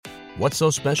What's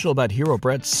so special about Hero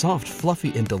Bread's soft,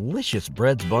 fluffy, and delicious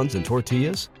breads, buns, and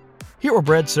tortillas? Hero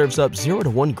Bread serves up 0 to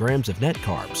 1 grams of net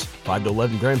carbs, 5 to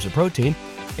 11 grams of protein,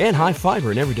 and high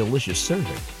fiber in every delicious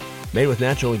serving. Made with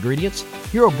natural ingredients,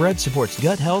 Hero Bread supports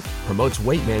gut health, promotes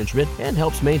weight management, and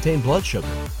helps maintain blood sugar.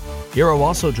 Hero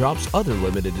also drops other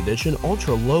limited edition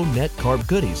ultra-low net carb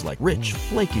goodies like rich,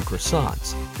 flaky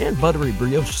croissants and buttery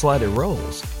brioche slider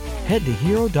rolls. Head to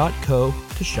hero.co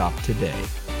to shop today.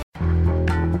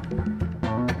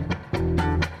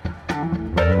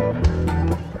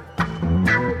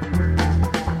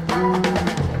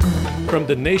 From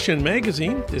The Nation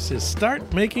magazine, this is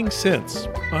Start Making Sense.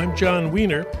 I'm John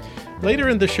Wiener. Later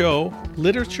in the show,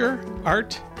 literature,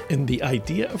 art, and the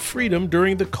idea of freedom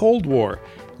during the Cold War.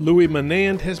 Louis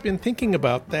Menand has been thinking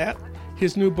about that.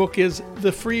 His new book is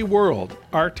The Free World,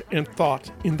 Art and Thought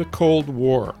in the Cold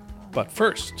War. But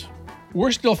first,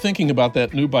 we're still thinking about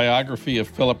that new biography of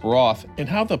Philip Roth and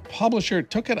how the publisher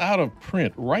took it out of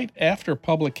print right after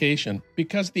publication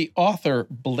because the author,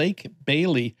 Blake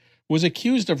Bailey, was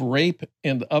accused of rape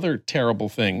and other terrible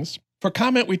things. For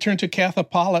comment, we turn to Katha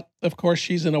Pollitt. Of course,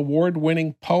 she's an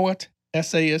award-winning poet,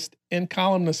 essayist, and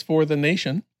columnist for The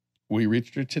Nation. We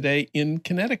reached her today in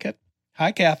Connecticut.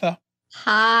 Hi, Katha.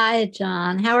 Hi,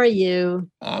 John. How are you?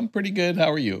 I'm pretty good.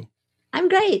 How are you? I'm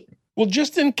great. Well,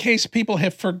 just in case people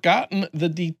have forgotten the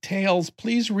details,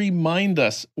 please remind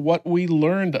us what we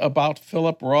learned about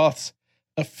Philip Roth's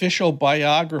official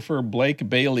biographer, Blake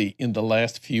Bailey, in the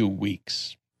last few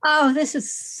weeks. Oh, this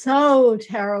is so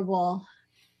terrible.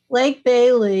 Blake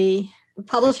Bailey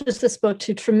publishes this book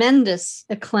to tremendous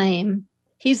acclaim.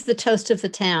 He's the toast of the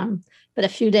town, but a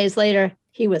few days later,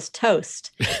 he was toast.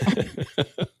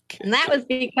 And that was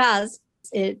because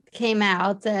it came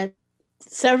out that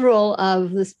several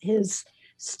of his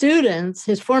students,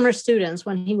 his former students,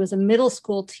 when he was a middle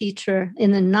school teacher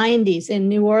in the 90s in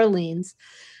New Orleans,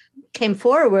 came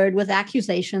forward with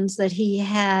accusations that he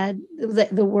had,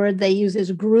 the word they use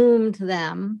is groomed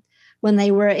them when they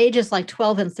were ages like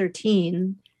 12 and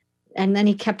 13. And then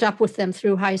he kept up with them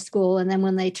through high school. And then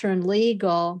when they turned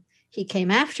legal, he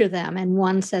came after them. And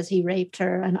one says he raped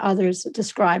her and others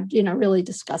described, really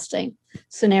disgusting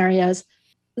scenarios.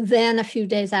 Then a few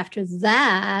days after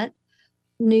that,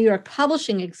 New York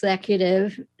publishing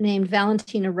executive named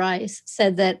Valentina Rice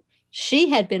said that she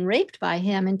had been raped by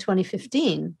him in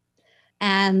 2015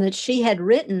 and that she had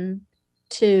written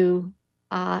to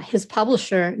his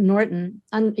publisher, Norton,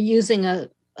 using a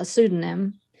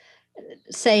pseudonym,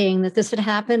 saying that this had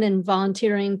happened and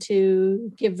volunteering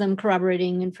to give them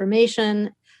corroborating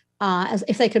information as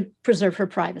if they could preserve her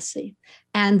privacy.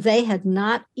 And they had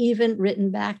not even written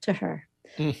back to her.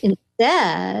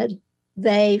 Instead,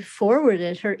 they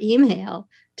forwarded her email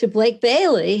to Blake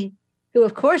Bailey, who,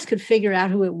 of course, could figure out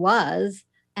who it was.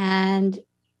 And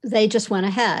they just went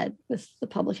ahead with the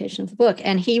publication of the book.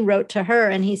 And he wrote to her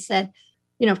and he said,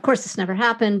 of course, this never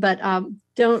happened, but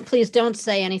please don't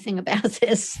say anything about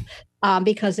this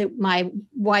because my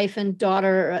wife and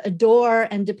daughter adore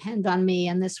and depend on me,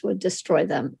 and this would destroy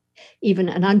them. Even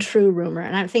an untrue rumor.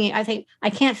 And I think I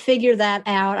can't figure that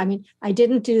out. I mean, I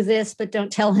didn't do this, but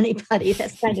don't tell anybody.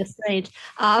 That's kind of strange.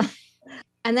 And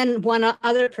then one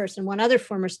other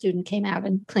former student came out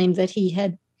and claimed that he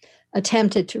had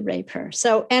attempted to rape her.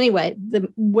 So anyway,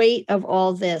 the weight of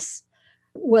all this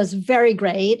was very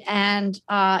great. And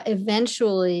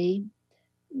eventually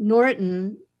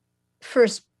Norton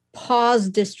first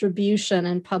paused distribution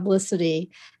and publicity.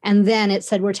 And then it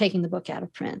said, we're taking the book out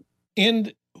of print.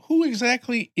 And who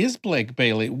exactly is Blake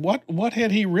Bailey? What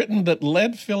had he written that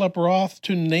led Philip Roth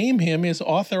to name him his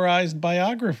authorized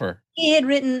biographer? He had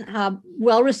written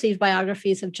well-received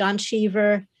biographies of John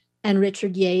Cheever and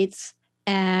Richard Yates,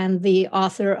 and the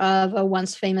author of a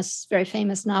once very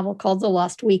famous novel called The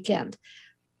Lost Weekend.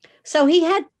 So he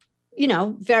had,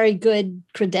 very good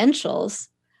credentials.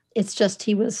 It's just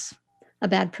he was a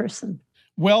bad person.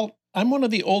 Well, I'm one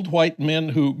of the old white men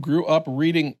who grew up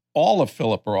reading all of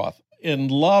Philip Roth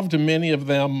and loved many of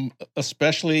them,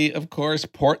 especially, of course,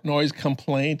 Portnoy's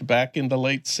Complaint back in the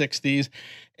late 60s.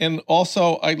 And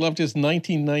also, I loved his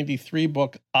 1993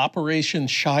 book, Operation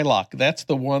Shylock. That's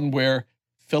the one where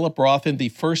Philip Roth, in the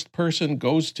first person,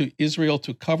 goes to Israel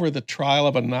to cover the trial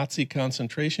of a Nazi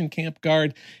concentration camp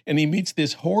guard. And he meets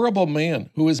this horrible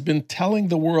man who has been telling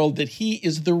the world that he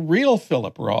is the real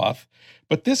Philip Roth.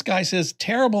 But this guy says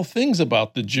terrible things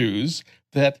about the Jews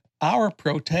that our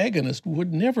protagonist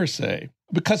would never say,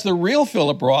 because the real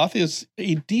Philip Roth is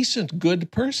a decent,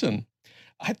 good person.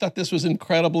 I thought this was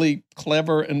incredibly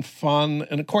clever and fun.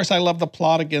 And of course, I love The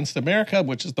Plot Against America,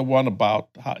 which is the one about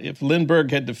how if Lindbergh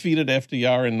had defeated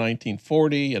FDR in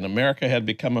 1940 and America had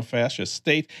become a fascist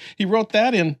state. He wrote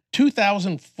that in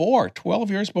 2004,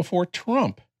 12 years before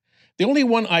Trump. The only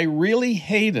one I really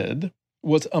hated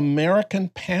was American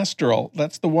Pastoral.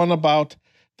 That's the one about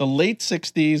the late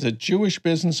 60s. A Jewish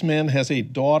businessman has a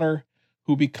daughter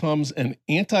who becomes an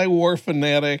anti-war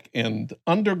fanatic and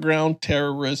underground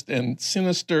terrorist and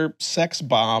sinister sex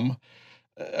bomb.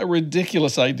 A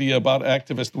ridiculous idea about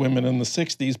activist women in the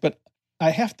 60s. But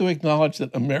I have to acknowledge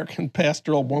that American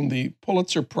Pastoral won the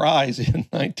Pulitzer Prize in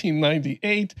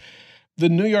 1998. The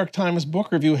New York Times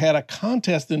Book Review had a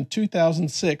contest in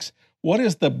 2006. What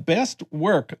is the best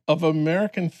work of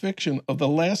American fiction of the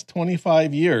last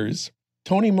 25 years?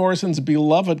 Toni Morrison's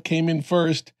Beloved came in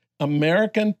first.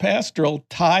 American Pastoral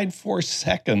tied for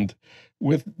second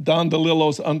with Don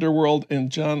DeLillo's Underworld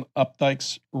and John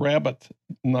Updike's Rabbit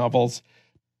novels.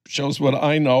 Shows what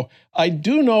I know. I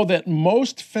do know that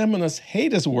most feminists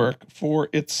hate his work for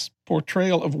its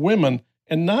portrayal of women,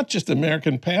 and not just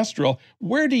American Pastoral.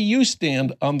 Where do you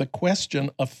stand on the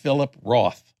question of Philip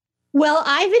Roth? Well,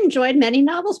 I've enjoyed many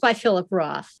novels by Philip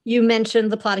Roth. You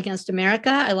mentioned The Plot Against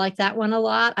America. I like that one a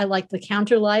lot. I like The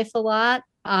Counterlife a lot.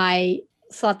 I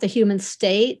thought The Human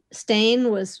Stain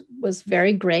was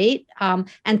very great.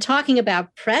 And talking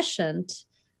about prescient,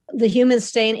 The Human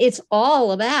Stain, it's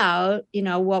all about,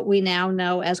 what we now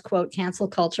know as, quote, cancel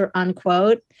culture,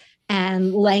 unquote,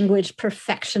 and language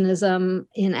perfectionism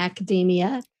in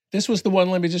academia. This was the one,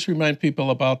 let me just remind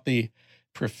people about the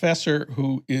professor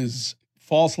who is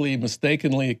falsely,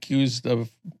 mistakenly accused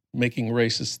of making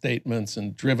racist statements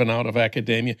and driven out of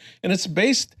academia. And it's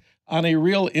based on a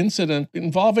real incident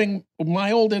involving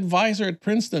my old advisor at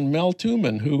Princeton, Mel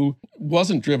Tuman, who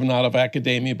wasn't driven out of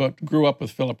academia, but grew up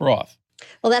with Philip Roth.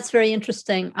 Well, that's very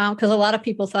interesting because a lot of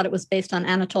people thought it was based on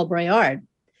Anatole Breillat.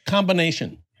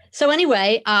 Combination. So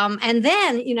anyway, and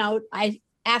then,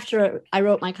 after I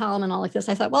wrote my column and all like this,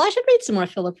 I thought, well, I should read some more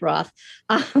Philip Roth.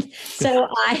 So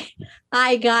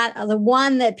I got the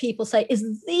one that people say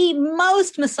is the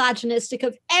most misogynistic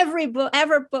of any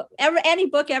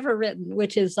book ever written,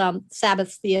 which is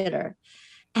Sabbath Theater.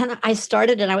 And I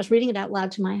started and I was reading it out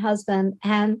loud to my husband.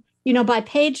 And, by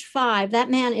page 5,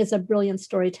 that man is a brilliant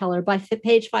storyteller. By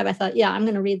page 5, I thought, yeah, I'm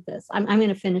going to read this. I'm going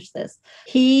to finish this.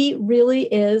 He really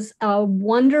is a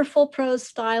wonderful prose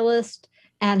stylist.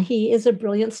 And he is a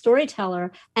brilliant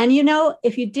storyteller. And,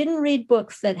 if you didn't read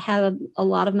books that had a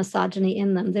lot of misogyny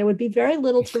in them, there would be very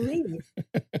little to read.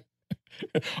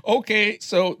 Okay,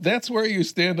 so that's where you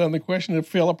stand on the question of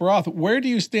Philip Roth. Where do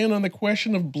you stand on the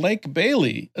question of Blake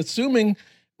Bailey? Assuming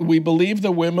we believe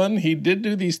the women, he did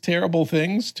do these terrible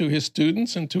things to his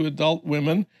students and to adult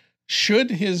women.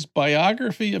 Should his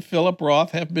biography of Philip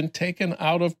Roth have been taken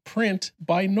out of print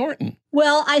by Norton?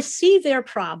 Well, I see their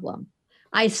problem.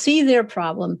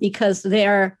 Because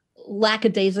their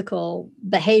lackadaisical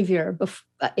behavior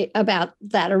about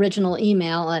that original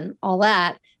email and all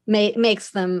that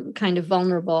makes them kind of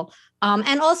vulnerable.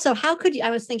 And also, I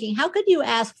was thinking, how could you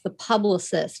ask the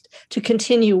publicist to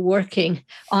continue working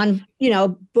on,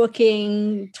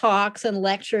 booking talks and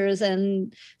lectures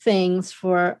and things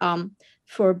for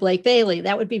Blake Bailey?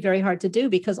 That would be very hard to do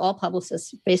because all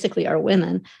publicists basically are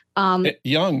women.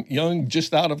 Young,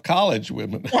 just out of college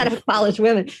women. Out of college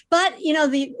women. But,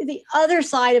 the other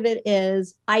side of it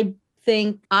is I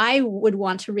think I would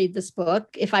want to read this book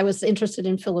if I was interested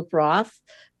in Philip Roth.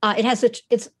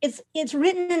 It's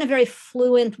written in a very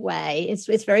fluent way.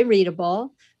 It's very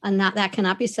readable, and that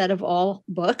cannot be said of all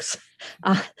books,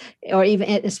 or even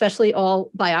especially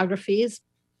all biographies.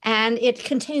 And it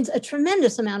contains a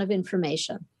tremendous amount of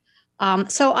information.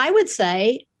 So I would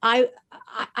say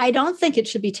I don't think it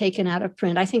should be taken out of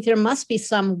print. I think there must be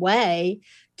some way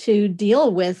to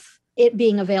deal with it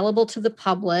being available to the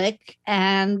public,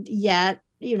 and yet,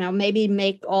 maybe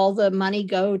make all the money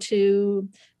go to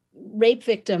rape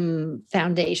victim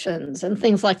foundations and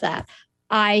things like that.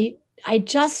 I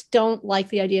just don't like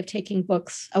the idea of taking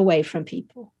books away from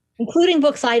people, including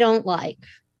books I don't like.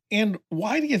 And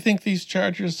why do you think these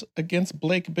charges against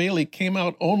Blake Bailey came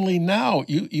out only now?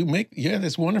 You have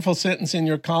this wonderful sentence in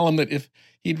your column that if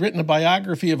he'd written a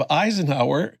biography of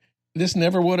Eisenhower, this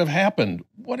never would have happened.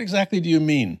 What exactly do you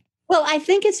mean? Well, I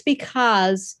think it's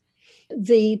because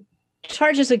the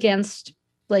charges against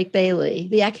Blake Bailey,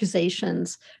 the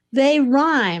accusations, they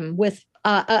rhyme with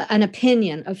an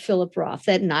opinion of Philip Roth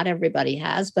that not everybody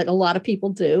has, but a lot of people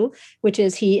do, which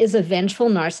is he is a vengeful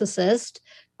narcissist.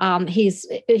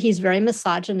 He's very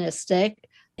misogynistic.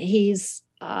 He's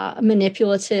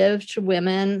manipulative to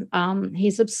women.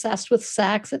 He's obsessed with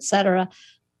sex, etc.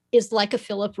 is like a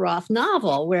Philip Roth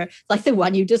novel, where, like the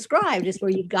one you described, is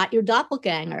where you've got your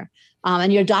doppelganger,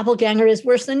 and your doppelganger is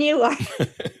worse than you are.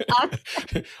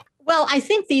 Well, I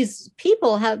think these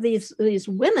people these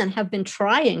women have been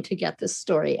trying to get this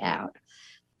story out.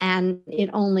 And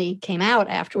it only came out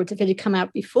afterwards. If it had come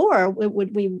out before,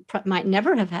 we might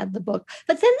never have had the book.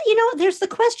 But then, there's the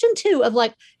question, too, of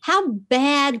like, how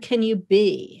bad can you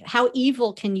be? How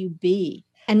evil can you be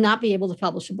and not be able to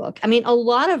publish a book? I mean, a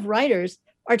lot of writers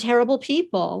are terrible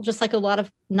people, just like a lot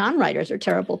of non-writers are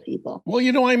terrible people.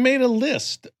 Well, I made a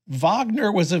list.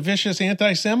 Wagner was a vicious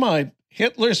anti-Semite,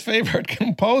 Hitler's favorite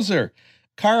composer.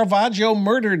 Caravaggio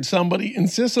murdered somebody in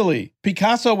Sicily.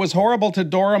 Picasso was horrible to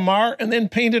Dora Maar and then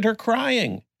painted her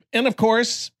crying. And of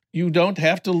course, you don't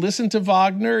have to listen to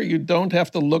Wagner. You don't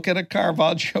have to look at a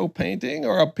Caravaggio painting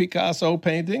or a Picasso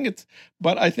painting.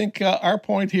 But I think our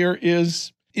point here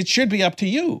is it should be up to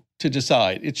you to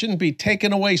decide. It shouldn't be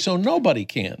taken away so nobody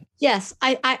can. Yes,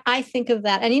 I think of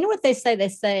that. And you know what they say? They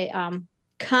say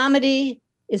comedy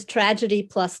is tragedy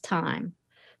plus time.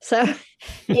 So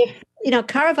if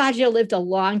Caravaggio lived a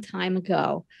long time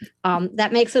ago.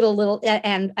 That makes it a little,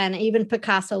 and even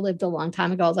Picasso lived a long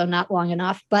time ago, although not long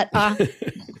enough. But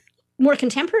more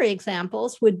contemporary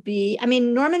examples would be,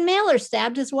 Norman Mailer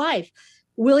stabbed his wife.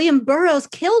 William Burroughs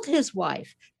killed his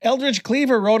wife. Eldridge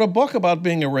Cleaver wrote a book about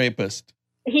being a rapist.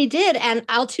 He did, and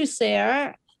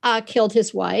Althusser killed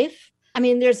his wife.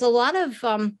 There's a lot of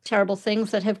terrible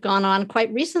things that have gone on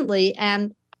quite recently,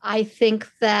 and I think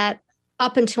that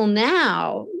up until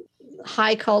now,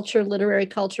 high culture, literary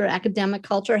culture, academic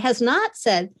culture has not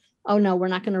said, oh, no, we're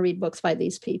not going to read books by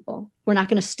these people. We're not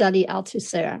going to study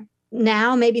Althusser.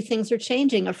 Now, maybe things are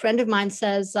changing. A friend of mine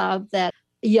says that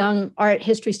young art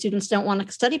history students don't want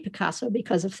to study Picasso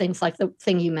because of things like the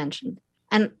thing you mentioned.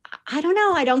 And I don't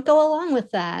know. I don't go along with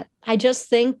that. I just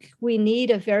think we need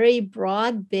a very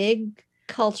broad, big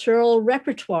cultural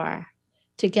repertoire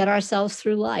to get ourselves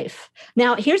through life.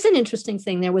 Now, here's an interesting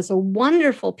thing. There was a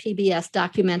wonderful PBS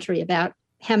documentary about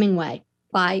Hemingway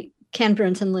by Ken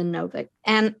Burns and Lynn Novick.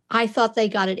 And I thought they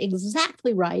got it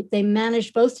exactly right. They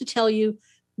managed both to tell you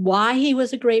why he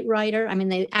was a great writer.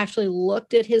 They actually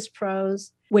looked at his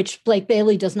prose, which Blake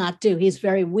Bailey does not do. He's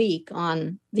very weak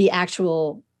on the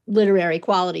actual literary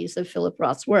qualities of Philip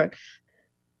Roth's work.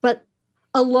 But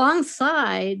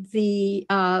alongside the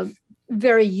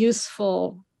very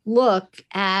useful look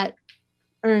at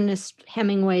Ernest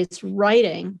Hemingway's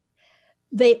writing,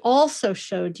 they also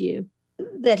showed you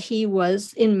that he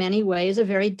was in many ways a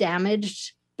very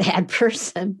damaged, bad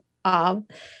person,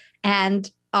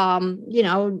 and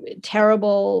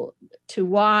terrible to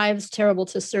wives, terrible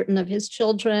to certain of his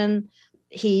children.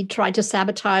 He tried to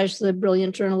sabotage the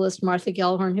brilliant journalist Martha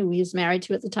Gellhorn, who he was married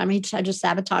to at the time. He tried to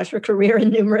sabotage her career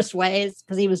in numerous ways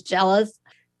because he was jealous.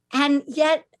 And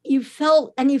yet you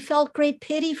felt great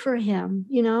pity for him.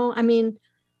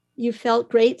 You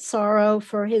felt great sorrow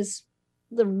for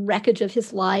the wreckage of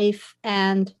his life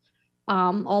and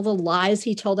all the lies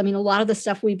he told. A lot of the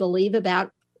stuff we believe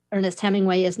about Ernest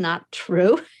Hemingway is not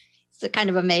true. It's kind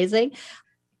of amazing.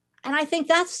 And I think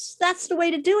that's the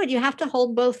way to do it. You have to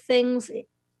hold both things.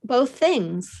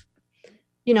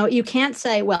 You can't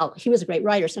say, well, he was a great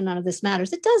writer, so none of this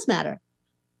matters. It does matter.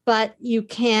 But you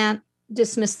can't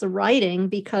dismiss the writing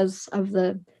because of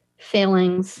the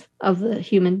failings of the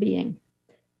human being.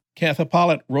 Katha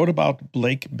Pollitt wrote about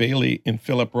Blake Bailey and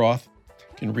Philip Roth.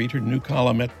 You can read her new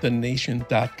column at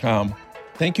thenation.com.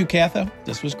 Thank you, Katha.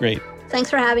 This was great. Thanks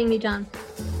for having me, John.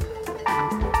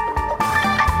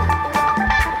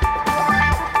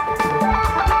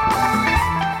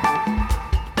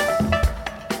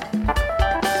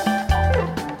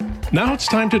 Now it's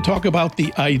time to talk about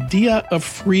the idea of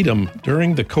freedom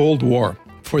during the Cold War.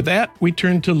 For that, we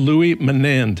turn to Louis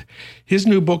Menand. His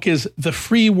new book is The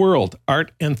Free World,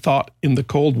 Art and Thought in the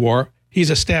Cold War. He's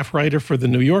a staff writer for The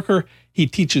New Yorker. He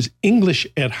teaches English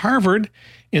at Harvard,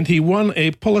 and he won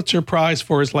a Pulitzer Prize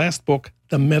for his last book,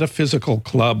 The Metaphysical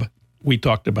Club. We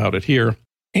talked about it here.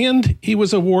 And he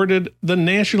was awarded the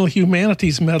National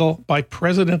Humanities Medal by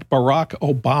President Barack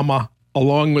Obama,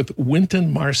 along with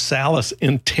Wynton Marsalis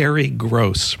and Terry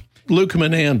Gross. Luc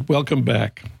Menand, welcome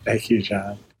back. Thank you,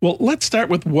 John. Well, let's start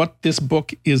with what this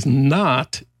book is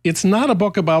not. It's not a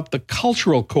book about the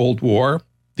cultural Cold War,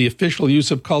 the official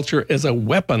use of culture as a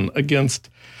weapon against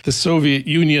the Soviet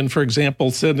Union, for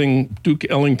example, sending Duke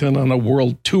Ellington on a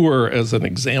world tour as an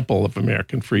example of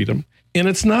American freedom. And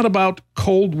it's not about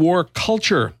Cold War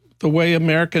culture, the way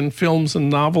American films and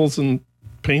novels and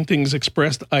paintings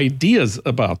expressed ideas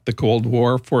about the Cold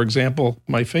War. For example,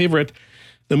 my favorite,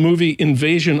 the movie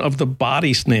Invasion of the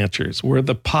Body Snatchers, where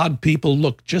the pod people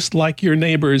look just like your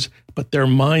neighbors, but their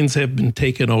minds have been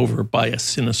taken over by a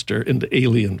sinister and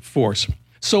alien force.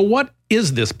 So what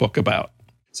is this book about?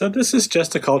 So this is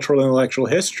just a cultural intellectual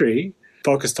history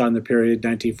focused on the period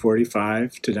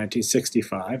 1945 to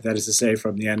 1965. That is to say,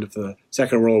 from the end of the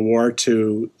Second World War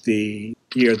to the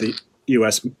year the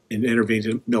U.S.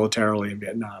 intervened militarily in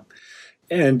Vietnam.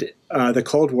 And the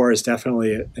Cold War is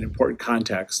definitely an important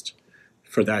context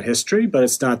for that history, but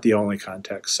it's not the only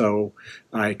context. So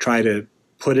I try to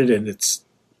put it in its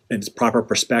proper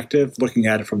perspective, looking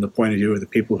at it from the point of view of the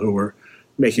people who were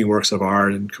making works of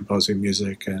art and composing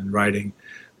music and writing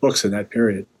books in that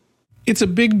period. It's a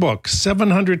big book,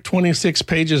 726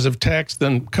 pages of text,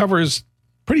 and covers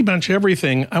pretty much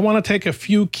everything. I want to take a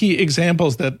few key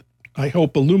examples that I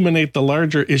hope illuminate the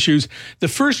larger issues. The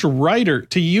first writer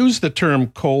to use the term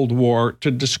Cold War to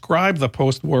describe the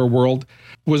post-war world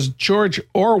was George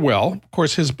Orwell. Of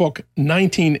course, his book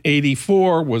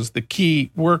 1984 was the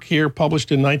key work here,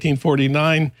 published in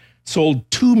 1949, sold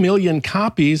 2 million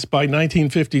copies by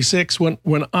 1956.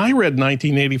 When I read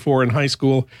 1984 in high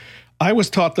school, I was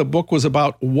taught the book was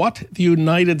about what the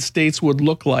United States would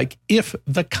look like if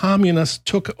the communists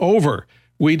took over.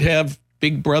 We'd have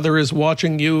Big Brother is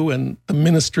watching you and the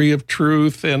Ministry of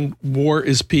Truth and War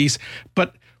is Peace.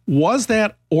 But was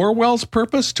that Orwell's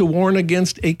purpose, to warn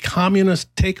against a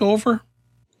communist takeover?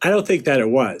 I don't think that it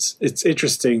was. It's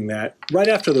interesting that right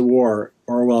after the war,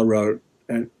 Orwell wrote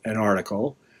an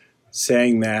article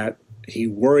saying that he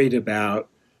worried about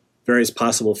various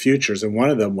possible futures, and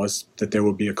one of them was that there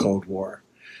would be a Cold War.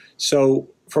 So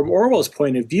from Orwell's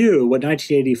point of view, what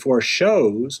 1984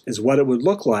 shows is what it would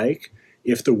look like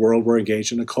if the world were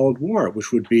engaged in a Cold War,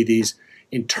 which would be these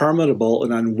interminable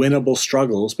and unwinnable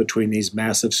struggles between these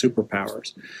massive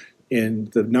superpowers. In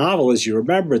the novel, as you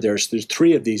remember, there's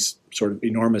 3 of these sort of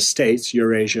enormous states,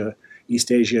 Eurasia,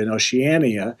 East Asia, and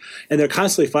Oceania, and they're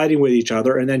constantly fighting with each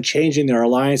other and then changing their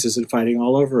alliances and fighting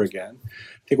all over again.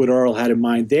 I think what Orwell had in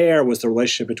mind there was the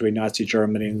relationship between Nazi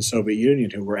Germany and the Soviet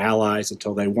Union, who were allies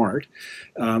until they weren't.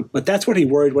 But that's what he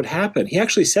worried would happen. He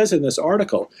actually says in this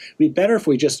article, it'd be better if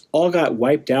we just all got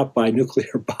wiped out by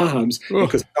nuclear bombs and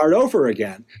could start over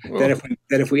again than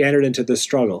if we entered into this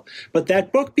struggle. But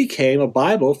that book became a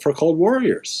Bible for Cold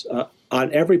Warriors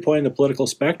on every point in the political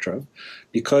spectrum,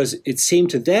 because it seemed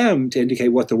to them to indicate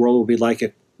what the world would be like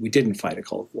if we didn't fight a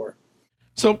Cold War.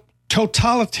 So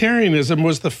totalitarianism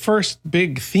was the first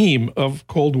big theme of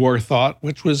Cold War thought,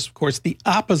 which was, of course, the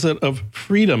opposite of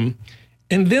freedom.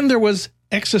 And then there was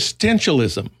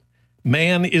existentialism.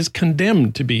 Man is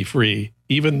condemned to be free,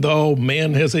 even though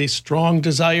man has a strong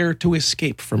desire to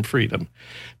escape from freedom.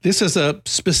 This is a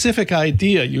specific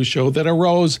idea, you show, that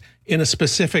arose in a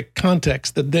specific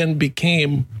context that then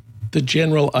became the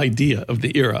general idea of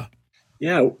the era.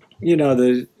 Yeah,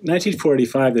 the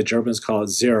 1945, the Germans call it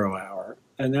 0 hour.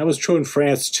 And that was true in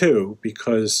France, too,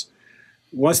 because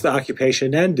once the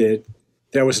occupation ended,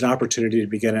 there was an opportunity to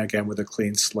begin again with a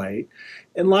clean slate.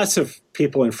 And lots of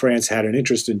people in France had an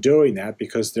interest in doing that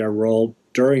because their role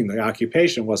during the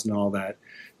occupation wasn't all that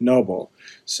noble.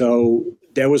 So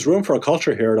there was room for a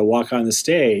culture hero to walk on the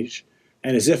stage.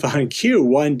 And as if on cue,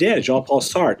 one did, Jean-Paul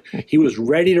Sartre. He was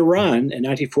ready to run in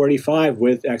 1945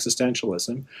 with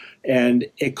existentialism. And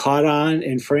it caught on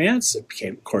in France. It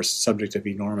became, of course, subject of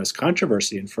enormous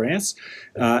controversy in France.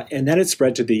 And then it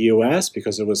spread to the U.S.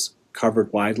 because it was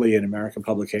covered widely in American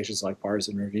publications like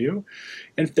Partisan Review.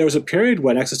 And there was a period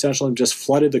when existentialism just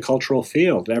flooded the cultural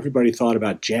field. Everybody thought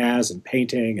about jazz and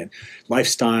painting and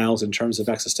lifestyles in terms of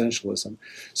existentialism.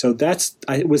 So that's,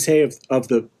 I would say, of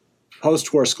the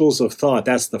post-war schools of thought,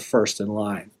 that's the first in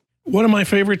line. One of my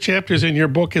favorite chapters in your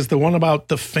book is the one about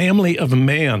the family of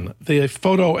man, the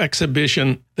photo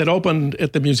exhibition that opened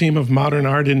at the Museum of Modern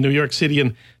Art in New York City in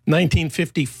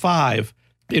 1955.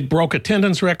 It broke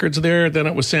attendance records there. Then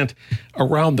it was sent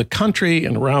around the country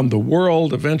and around the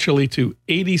world, eventually to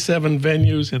 87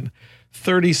 venues in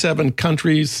 37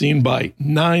 countries, seen by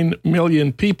 9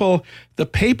 million people. The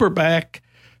paperback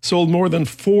sold more than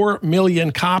 4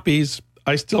 million copies.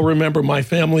 I still remember my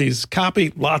family's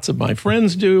copy. Lots of my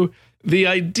friends do. The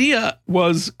idea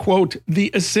was, quote, the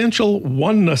essential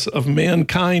oneness of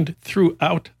mankind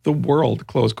throughout the world,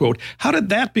 close quote. How did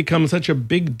that become such a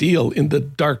big deal in the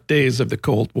dark days of the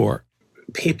Cold War?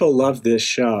 People loved this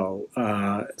show.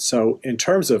 So in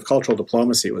terms of cultural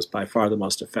diplomacy, it was by far the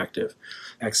most effective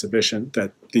exhibition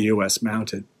that the U.S.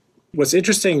 mounted. What's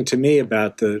interesting to me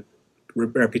about the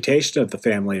reputation of the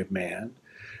family of man,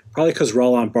 probably because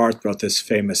Roland Barthes wrote this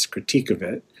famous critique of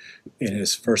it in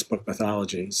his first book,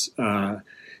 Mythologies,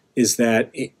 is that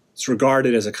it's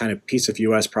regarded as a kind of piece of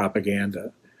U.S.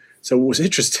 propaganda So what was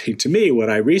interesting to me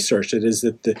when I researched it is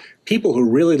that the people who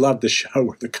really loved the show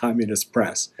were the communist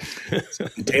press. So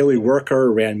the Daily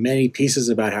Worker ran many pieces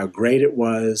about how great it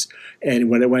was. And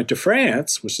when it went to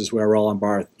France, which is where Roland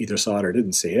Barthes either saw it or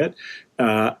didn't see it,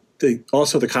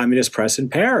 also the communist press in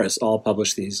Paris all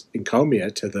published these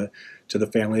encomia to the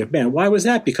family of man. Why was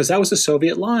that? Because that was the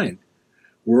Soviet line.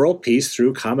 World peace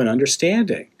through common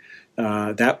understanding.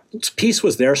 That peace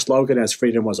was their slogan as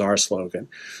freedom was our slogan.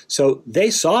 So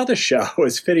they saw the show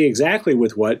as fitting exactly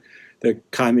with what the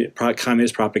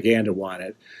communist propaganda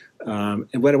wanted.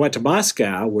 And when it went to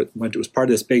Moscow, when it was part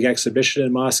of this big exhibition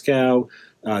in Moscow,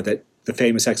 that the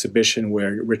famous exhibition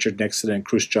where Richard Nixon and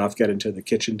Khrushchev get into the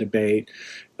kitchen debate,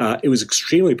 it was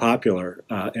extremely popular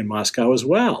in Moscow as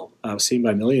well, seen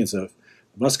by millions of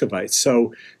Muscovites.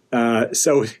 So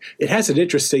it has an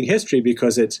interesting history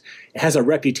because it has a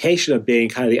reputation of being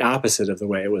kind of the opposite of the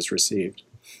way it was received.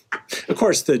 Of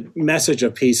course, the message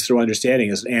of peace through understanding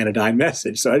is an anodyne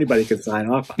message, so anybody can sign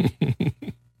off on it.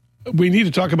 We need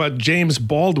to talk about James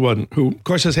Baldwin, who, of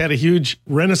course, has had a huge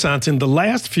renaissance in the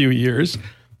last few years.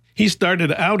 He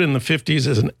started out in the 50s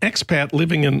as an expat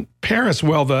living in Paris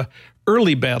while the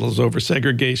early battles over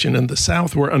segregation in the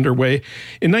South were underway.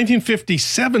 In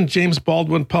 1957, James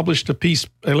Baldwin published a piece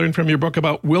I learned from your book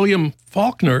about William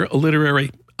Faulkner, a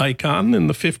literary icon in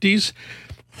the 50s.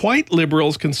 White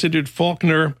liberals considered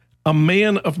Faulkner a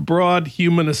man of broad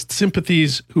humanist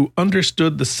sympathies who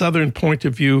understood the Southern point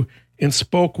of view and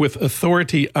spoke with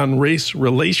authority on race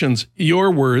relations.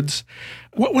 Your words.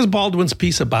 What was Baldwin's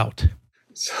piece about?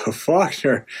 So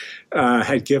Faulkner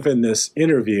had given this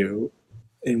interview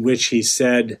in which he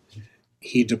said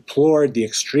he deplored the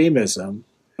extremism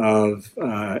of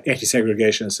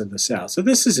anti-segregationists in the South. So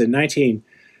this is in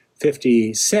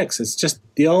 1956. It's just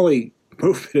the only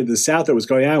movement in the South that was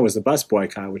going on was the bus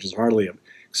boycott, which is hardly an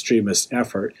extremist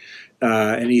effort.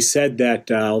 And he said that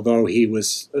although he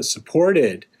was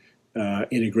supported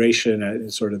integration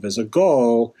sort of as a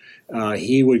goal,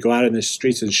 he would go out in the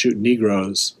streets and shoot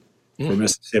Negroes for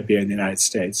Mississippi and the United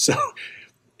States. So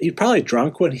he's probably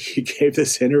drunk when he gave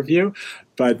this interview,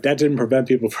 but that didn't prevent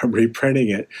people from reprinting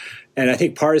it. And I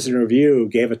think Partisan Review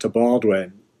gave it to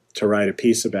Baldwin to write a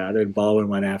piece about it, and Baldwin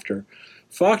went after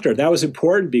Faulkner. That was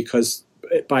important because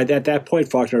by that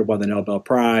point, Faulkner won the Nobel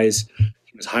Prize.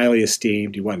 He was highly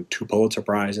esteemed. He won 2 Pulitzer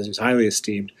Prizes. He was highly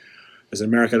esteemed as an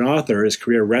American author. His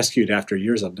career rescued after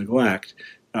years of neglect.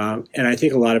 And I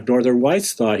think a lot of Northern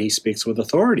whites thought he speaks with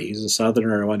authority. He's a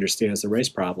Southerner who understands the race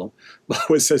problem.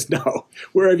 Baldwin says, no,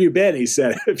 where have you been? He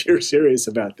said, if you're serious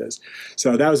about this.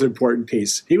 So that was an important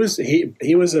piece. He was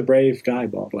a brave guy,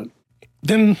 Baldwin.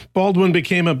 Then Baldwin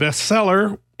became a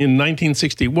bestseller in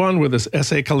 1961 with his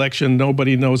essay collection,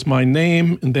 Nobody Knows My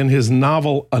Name, and then his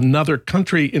novel, Another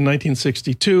Country, in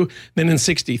 1962. Then in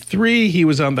 63, he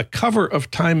was on the cover of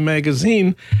Time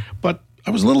magazine, but I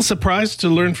was a little surprised to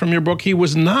learn from your book he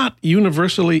was not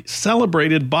universally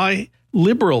celebrated by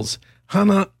liberals.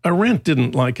 Hannah Arendt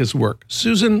didn't like his work.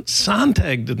 Susan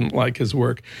Sontag didn't like his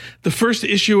work. The first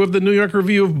issue of the New York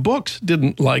Review of Books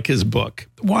didn't like his book.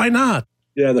 Why not?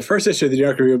 Yeah, the first issue of the New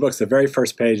York Review of Books, the very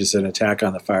first page is an attack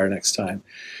on The Fire Next Time.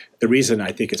 The reason,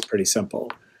 I think, is pretty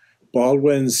simple.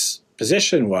 Baldwin's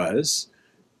position was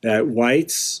that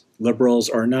whites, liberals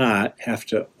or not, have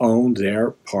to own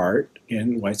their part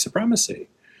in white supremacy.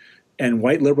 And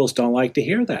white liberals don't like to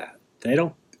hear that. They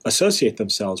don't associate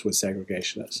themselves with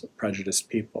segregationists, prejudiced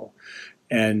people.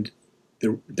 And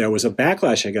there was a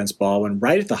backlash against Baldwin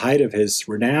right at the height of his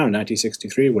renown in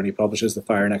 1963 when he publishes The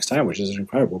Fire Next Time, which is an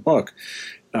incredible book.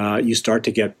 You start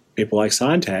to get people like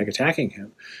Sontag attacking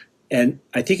him. And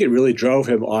I think it really drove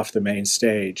him off the main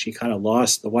stage. He kind of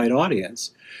lost the white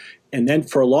audience. And then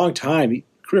for a long time, his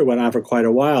career went on for quite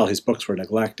a while. His books were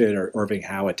neglected, or Irving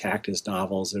Howe attacked his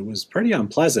novels. It was pretty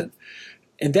unpleasant.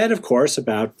 And then, of course,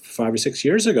 about 5 or 6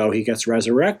 years ago, he gets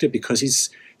resurrected because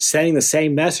he's sending the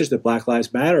same message that Black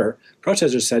Lives Matter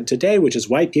protesters said today, which is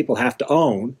white people have to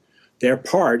own their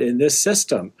part in this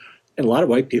system. And a lot of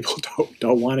white people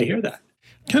don't want to hear that.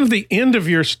 Kind of the end of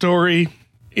your story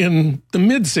in the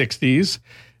mid-'60s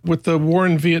with the war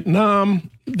in Vietnam,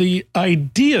 the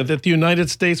idea that the United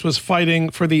States was fighting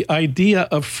for the idea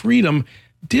of freedom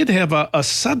did have a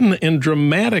sudden and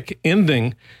dramatic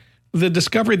ending. the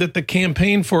discovery that the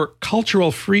Campaign for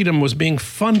Cultural Freedom was being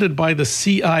funded by the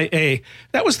CIA.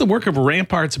 That was the work of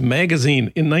Ramparts magazine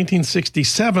in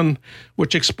 1967,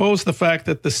 which exposed the fact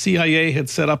that the CIA had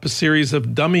set up a series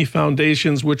of dummy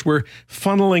foundations which were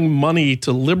funneling money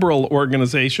to liberal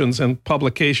organizations and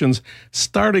publications,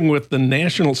 starting with the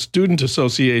National Student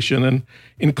Association and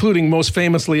including most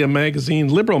famously a magazine,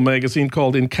 liberal magazine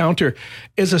called Encounter.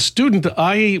 As a student,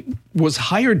 I was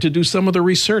hired to do some of the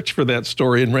research for that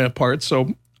story in Ramparts,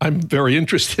 so I'm very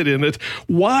interested in it.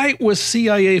 Why was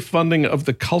CIA funding of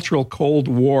the Cultural Cold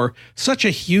War such a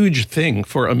huge thing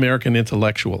for American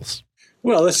intellectuals?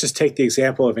 Well, let's just take the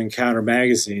example of Encounter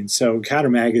magazine. So Encounter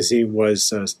magazine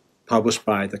was published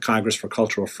by the Congress for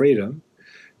Cultural Freedom,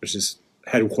 which is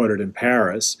headquartered in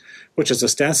Paris, which is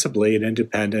ostensibly an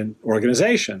independent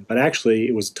organization, but actually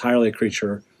it was entirely a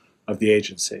creature of the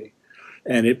agency.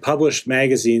 And it published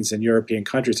magazines in European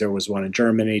countries. There was one in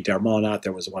Germany, Der Monat,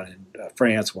 there was one in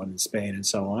France, one in Spain, and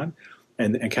so on.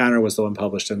 And Encounter was the one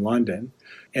published in London.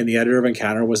 And the editor of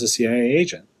Encounter was a CIA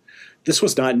agent. This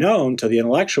was not known to the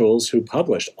intellectuals who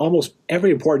published. Almost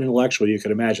every important intellectual you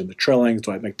could imagine, the Trillings,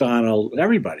 Dwight MacDonald,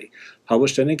 everybody,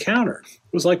 published an Encounter.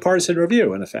 It was like Partisan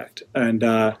Review, in effect. And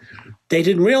they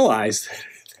didn't realize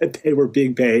that they were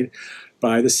being paid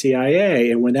by the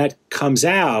CIA. And when that comes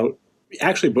out,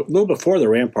 actually a little before the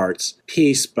Ramparts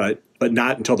piece, but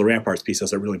not until the Ramparts piece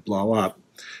does it really blow up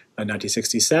in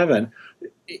 1967,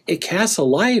 it casts a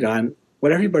light on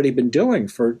what everybody had been doing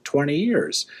for 20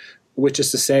 years, which is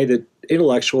to say that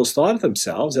intellectuals thought of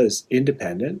themselves as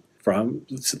independent from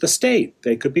the state.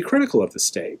 They could be critical of the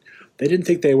state. They didn't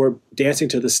think they were dancing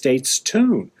to the state's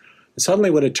tune. And suddenly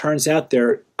when it turns out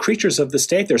they're creatures of the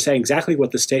state, they're saying exactly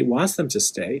what the state wants them to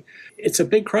say, it's a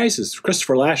big crisis.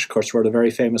 Christopher Lasch, of course, wrote a very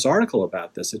famous article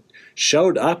about this. It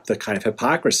showed up the kind of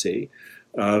hypocrisy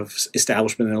of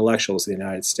establishment intellectuals in the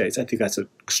United States. I think that's an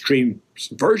extreme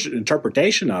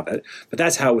interpretation of it, but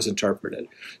that's how it was interpreted.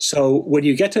 So when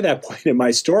you get to that point in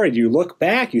my story, you look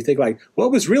back, you think like,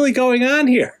 what was really going on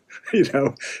here? You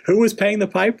know, who was paying the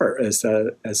piper, as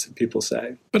people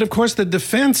say. But of course, the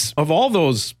defense of all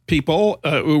those people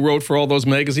who wrote for all those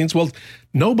magazines, well,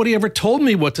 nobody ever told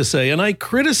me what to say, and I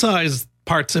criticized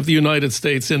parts of the United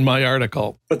States in my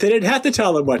article. But they didn't have to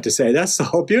tell them what to say. That's the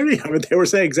whole beauty of it. They were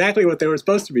saying exactly what they were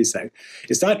supposed to be saying.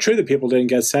 It's not true that people didn't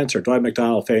get censored. Dwight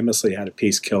MacDonald famously had a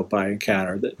piece killed by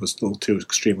Encounter that was a little too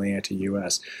extremely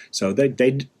anti-U.S. So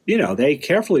they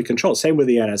carefully controlled. Same with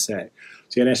the NSA.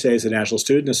 The NSA is the National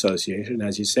Student Association.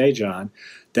 As you say, John,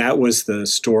 that was the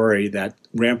story that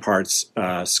Ramparts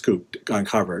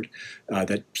uncovered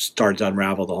that started to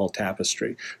unravel the whole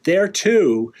tapestry. There,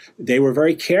 too, they were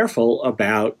very careful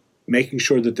about making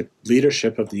sure that the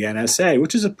leadership of the NSA,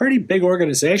 which is a pretty big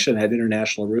organization, had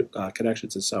international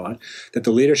connections and so on, that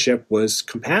the leadership was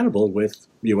compatible with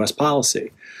U.S.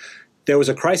 policy. There was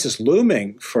a crisis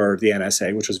looming for the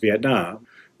NSA, which was Vietnam.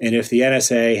 And if the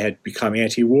NSA had become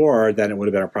anti-war, then it would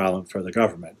have been a problem for the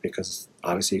government because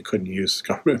obviously you couldn't use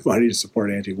government money to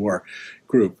support an anti-war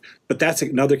group. But that's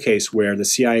another case where the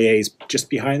CIA is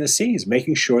just behind the scenes,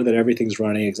 making sure that everything's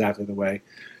running exactly the way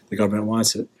the government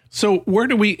wants it. So where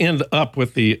do we end up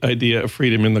with the idea of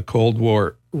freedom in the Cold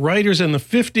War? Writers in the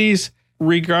 50s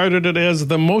regarded it as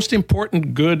the most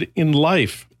important good in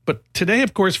life. But today,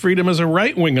 of course, freedom is a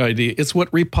right-wing idea. It's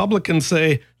what Republicans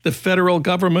say the federal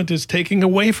government is taking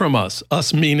away from us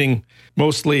meaning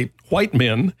mostly white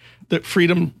men, that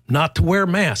freedom not to wear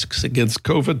masks against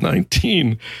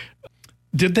COVID-19.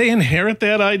 Did they inherit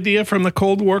that idea from the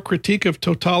Cold War critique of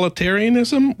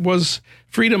totalitarianism? Was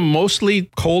freedom mostly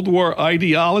Cold War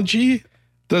ideology?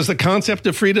 Does the concept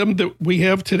of freedom that we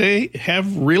have today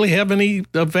really have any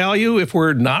value if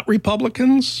we're not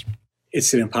Republicans?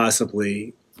 It's an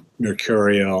impossibly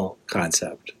mercurial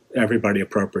concept. Everybody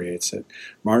appropriates it.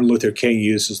 Martin Luther King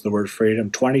uses the word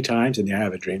freedom 20 times in the I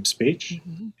Have a Dream speech.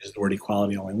 Mm-hmm. Uses the word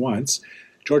equality only once.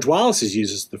 George Wallace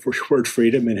uses the word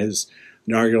freedom in his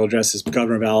inaugural address as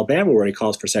governor of Alabama, where he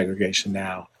calls for segregation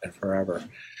now and forever.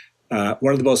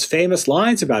 One of the most famous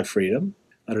lines about freedom,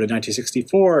 uttered in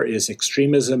 1964, is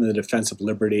extremism in the defense of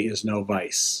liberty is no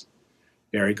vice.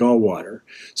 Barry Goldwater.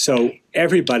 So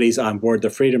everybody's on board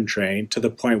the freedom train to the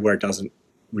point where it doesn't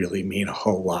really mean a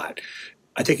whole lot.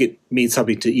 I think it means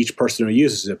something to each person who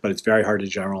uses it, but it's very hard to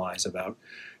generalize about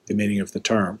the meaning of the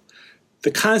term.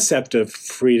 The concept of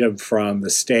freedom from the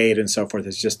state and so forth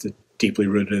is just deeply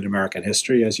rooted in American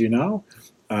history, as you know.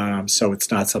 So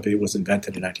it's not something that was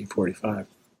invented in 1945.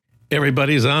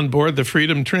 Everybody's on board the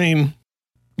freedom train.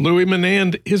 Louis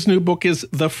Menand, his new book is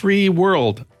The Free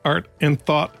World, Art and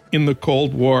Thought in the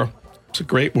Cold War. It's a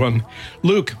great one.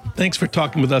 Luke, thanks for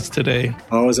talking with us today.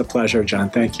 Always a pleasure, John.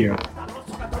 Thank you.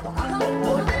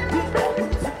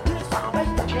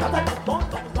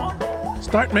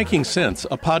 Start Making Sense,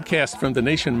 a podcast from The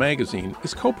Nation magazine,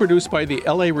 is co-produced by the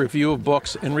LA Review of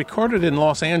Books and recorded in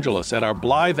Los Angeles at our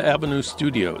Blythe Avenue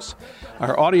studios.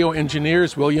 Our audio engineer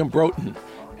is William Broughton.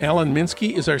 Alan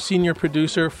Minsky is our senior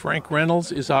producer. Frank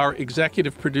Reynolds is our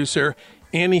executive producer.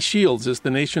 Annie Shields is The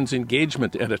Nation's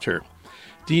engagement editor.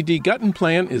 D.D.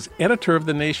 Guttenplan is editor of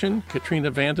The Nation. Katrina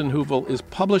vanden Heuvel is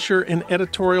publisher and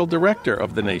editorial director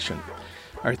of The Nation.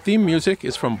 Our theme music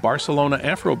is from Barcelona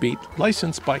Afrobeat,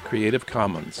 licensed by Creative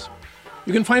Commons.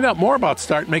 You can find out more about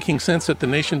Start Making Sense at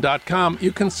thenation.com.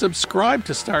 You can subscribe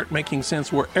to Start Making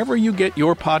Sense wherever you get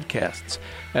your podcasts,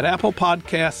 at Apple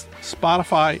Podcasts,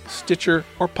 Spotify, Stitcher,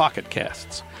 or Pocket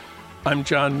Casts. I'm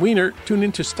John Wiener. Tune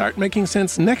in to Start Making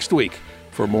Sense next week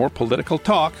for more political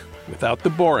talk without the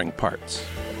boring parts.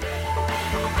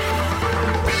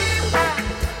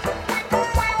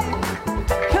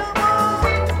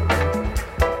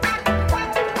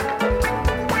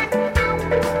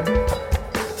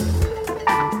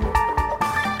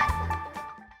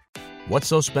 What's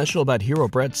so special about Hero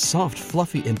Bread's soft,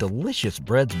 fluffy, and delicious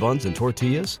breads, buns, and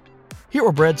tortillas?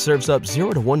 Hero Bread serves up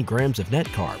 0 to 1 grams of net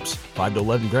carbs, 5 to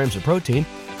 11 grams of protein,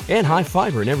 and high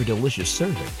fiber in every delicious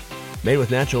serving. Made with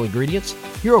natural ingredients,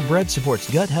 Hero Bread supports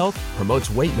gut health, promotes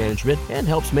weight management, and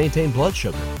helps maintain blood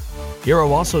sugar.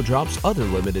 Hero also drops other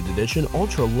limited edition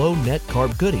ultra-low net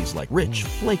carb goodies like rich,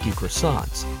 flaky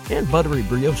croissants and buttery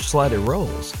brioche slider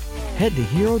rolls. Head to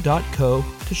hero.co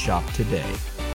to shop today.